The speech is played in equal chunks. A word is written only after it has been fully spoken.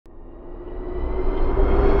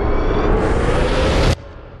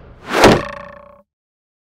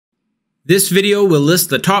This video will list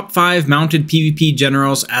the top 5 mounted PvP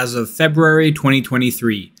generals as of February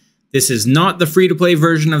 2023. This is not the free-to-play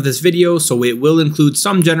version of this video, so it will include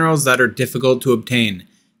some generals that are difficult to obtain.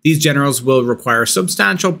 These generals will require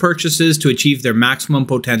substantial purchases to achieve their maximum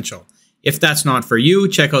potential. If that's not for you,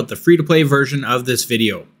 check out the free-to-play version of this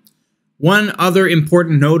video. One other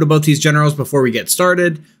important note about these generals before we get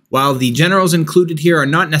started: while the generals included here are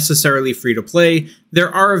not necessarily free to play,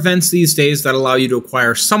 there are events these days that allow you to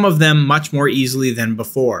acquire some of them much more easily than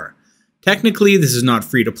before. Technically, this is not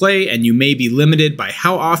free to play, and you may be limited by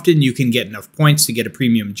how often you can get enough points to get a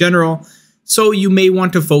premium general, so you may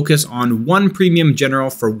want to focus on one premium general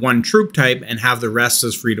for one troop type and have the rest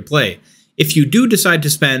as free to play. If you do decide to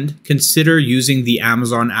spend, consider using the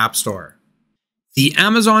Amazon App Store. The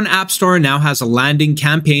Amazon App Store now has a landing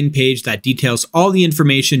campaign page that details all the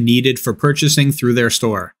information needed for purchasing through their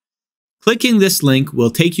store. Clicking this link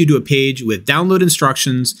will take you to a page with download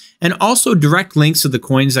instructions and also direct links to the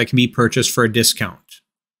coins that can be purchased for a discount.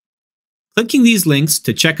 Clicking these links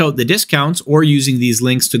to check out the discounts or using these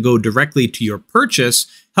links to go directly to your purchase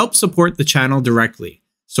helps support the channel directly,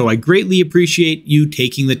 so I greatly appreciate you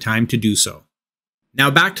taking the time to do so.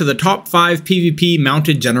 Now back to the top 5 PvP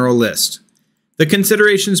mounted general list. The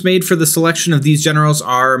considerations made for the selection of these generals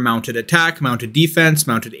are mounted attack, mounted defense,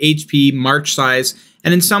 mounted HP, march size,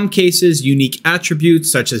 and in some cases unique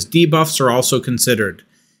attributes such as debuffs are also considered.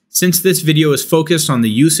 Since this video is focused on the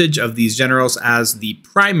usage of these generals as the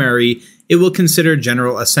primary, it will consider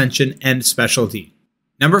general ascension and specialty.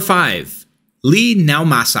 Number 5. Lee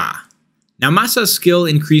Naomasa. Naomasa's skill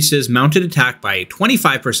increases mounted attack by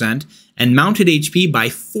 25% and mounted HP by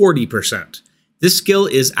 40%. This skill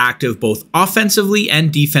is active both offensively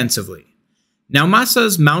and defensively.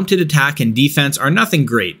 Naomasa's mounted attack and defense are nothing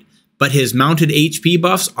great, but his mounted HP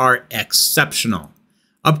buffs are exceptional.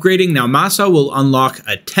 Upgrading Naomasa will unlock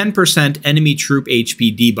a 10% enemy troop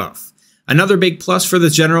HP debuff. Another big plus for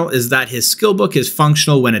this general is that his skill book is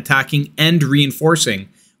functional when attacking and reinforcing,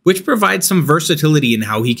 which provides some versatility in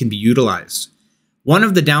how he can be utilized. One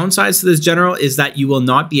of the downsides to this general is that you will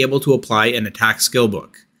not be able to apply an attack skill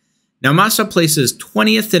book. Naomasa places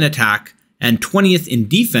 20th in attack and 20th in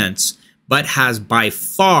defense, but has by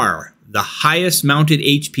far the highest mounted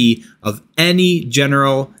HP of any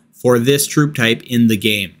general for this troop type in the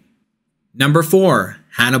game. Number 4.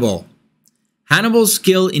 Hannibal. Hannibal's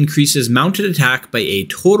skill increases mounted attack by a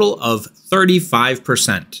total of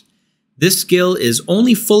 35%. This skill is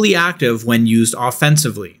only fully active when used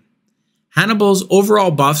offensively. Hannibal's overall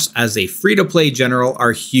buffs as a free-to-play general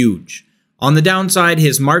are huge. On the downside,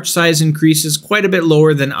 his march size increases quite a bit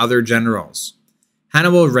lower than other generals.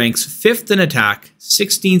 Hannibal ranks 5th in attack,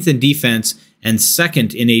 16th in defense, and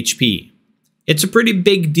 2nd in HP. It's a pretty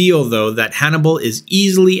big deal though that Hannibal is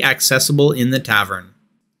easily accessible in the tavern.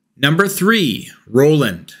 Number 3.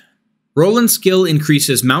 Roland. Roland's skill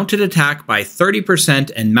increases mounted attack by 30%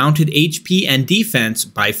 and mounted HP and defense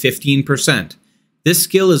by 15%. This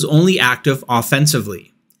skill is only active offensively.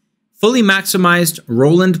 Fully maximized,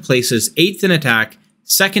 Roland places 8th in attack,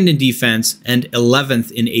 2nd in defense, and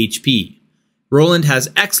 11th in HP. Roland has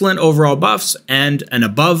excellent overall buffs and an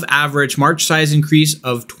above average march size increase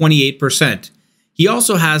of 28%. He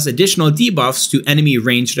also has additional debuffs to enemy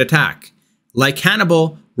ranged attack. Like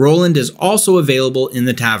Hannibal, Roland is also available in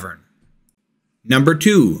the tavern. Number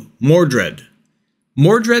 2. Mordred.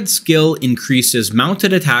 Mordred's skill increases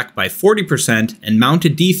mounted attack by 40% and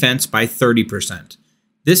mounted defense by 30%.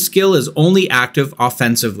 This skill is only active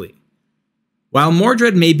offensively. While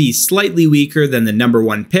Mordred may be slightly weaker than the number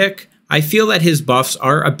 1 pick, I feel that his buffs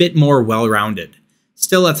are a bit more well-rounded.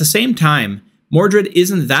 Still, at the same time, Mordred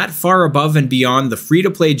isn't that far above and beyond the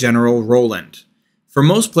free-to-play general Roland. For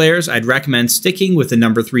most players, I'd recommend sticking with the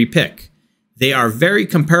number 3 pick. They are very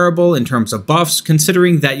comparable in terms of buffs,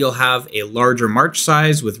 considering that you'll have a larger march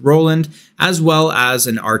size with Roland, as well as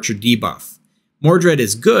an archer debuff. Mordred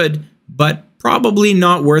is good, but probably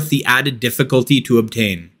not worth the added difficulty to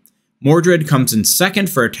obtain. Mordred comes in 2nd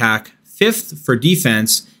for attack, 5th for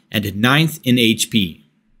defense, and 9th in HP.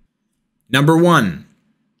 Number 1.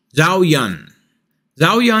 Zhao Yun.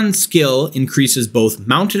 Zhao Yun's skill increases both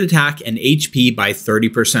mounted attack and HP by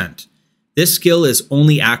 30%. This skill is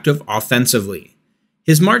only active offensively.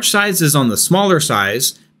 His march size is on the smaller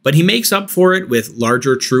size, but he makes up for it with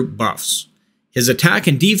larger troop buffs. His attack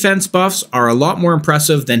and defense buffs are a lot more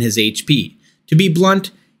impressive than his HP. To be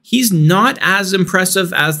blunt, he's not as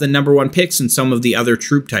impressive as the number 1 picks in some of the other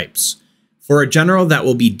troop types. For a general that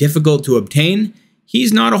will be difficult to obtain,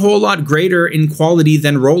 he's not a whole lot greater in quality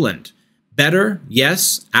than Roland. Better?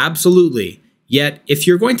 Yes, absolutely. Yet, if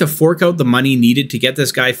you're going to fork out the money needed to get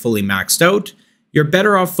this guy fully maxed out, you're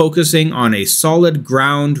better off focusing on a solid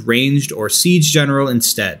ground, ranged, or siege general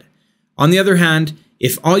instead. On the other hand,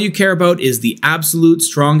 if all you care about is the absolute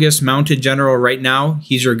strongest mounted general right now,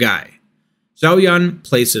 he's your guy. Zhao Yun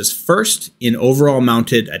places 1st in overall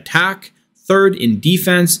mounted attack, 3rd in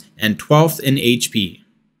defense, and 12th in HP.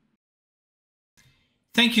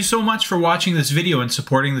 Thank you so much for watching this video and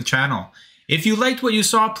supporting the channel. If you liked what you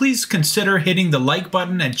saw, please consider hitting the like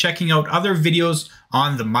button and checking out other videos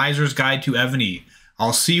on the Miser's Guide to Evony.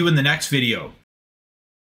 I'll see you in the next video.